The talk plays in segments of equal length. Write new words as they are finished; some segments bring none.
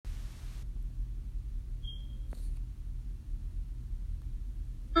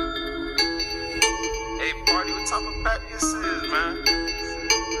type of back this is, man?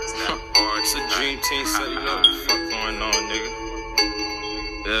 It's a dream team, so you know what the fuck going on, nigga.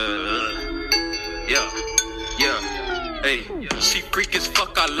 Hey, she freak as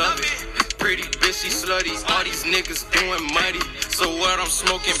fuck, I love it. Pretty bitch, she slutty. All these niggas doing muddy. So what? I'm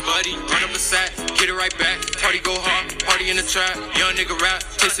smoking, buddy. Run up a sack, get it right back. Party go hard, party in the trap. Young nigga rap,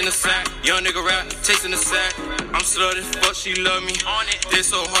 chasing the sack. Young nigga rap, chasing the sack. I'm slutty, but she love me. This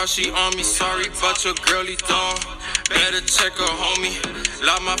so hard, she on me. Sorry about your girly dog. Better check her, homie.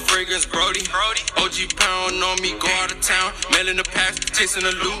 Love my fragrance, Brody. OG pound on me, go out of town. Mail in the packs, chasing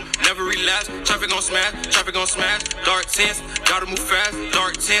the loot. Never relapse. Traffic gon' smash, traffic gon' smash. Dark tense, gotta move fast.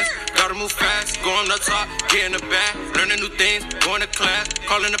 Dark tense, gotta move fast. Go on the top, get in the back. Learning new things, going to class.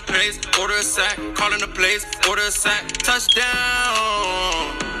 Calling the place, order a sack. Calling the place, order a sack.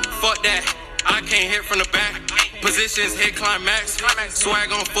 Touchdown. Fuck that, I can't hit from the back. Positions hit climax.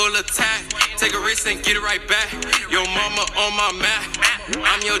 Swag on full attack. Take a risk and get it right back. Yo mama on my map.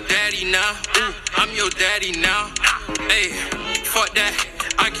 I'm your daddy now. Ooh, I'm your daddy now. Hey, fuck that.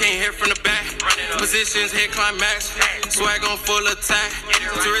 I can't hit from the back. Positions hit climax. Swag on full attack.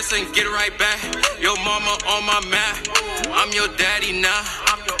 Take a risk and get it right back. Yo mama on my map. I'm your daddy now.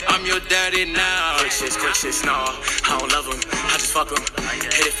 I'm your daddy now. Quick shit, no, I don't love them, I just fuck them.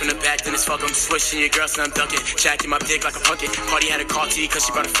 Hit it from the back, then it's fuck them. Switching your girl, so I'm dunking. Jacking my dick like a pumpkin. Party had a call to you cause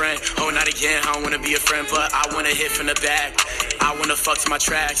she brought a friend. Oh, not again, I don't wanna be a friend, but I wanna hit from the back. I wanna fuck to my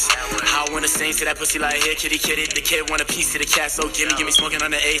tracks. I wanna sing to that pussy like, here, kitty, kitty. The kid want a piece of the cat, so give me smoking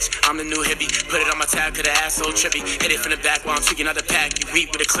on the H. I'm the new hippie, put it on my tab, cause the ass so trippy. Hit it from the back while I'm tweaking out the pack. You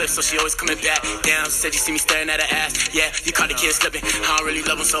weak with a clip, so she always coming back. Damn, said you see me staring at her ass. Yeah, you caught the kid slipping. I don't really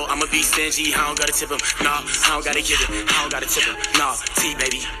love him, so I'ma be stingy. I don't gotta tip him, nah, I don't gotta give it. I don't gotta tip him, nah, T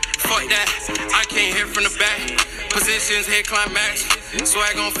baby. Fuck that, I can't hit from the back. Positions hit climax.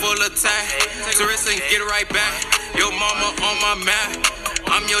 Swag on full attack. Tourist and get it right back. Yo mama on my map.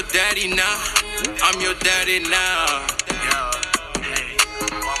 I'm your daddy now. I'm your daddy now. Hey,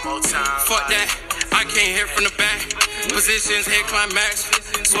 one more time. Fuck that, I can't hit from the back. Positions hit climax.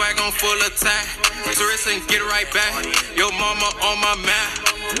 Swag on full attack. Tourist and get it right back. Yo mama on my map.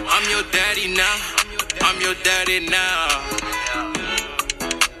 I'm your daddy now. I'm your daddy now.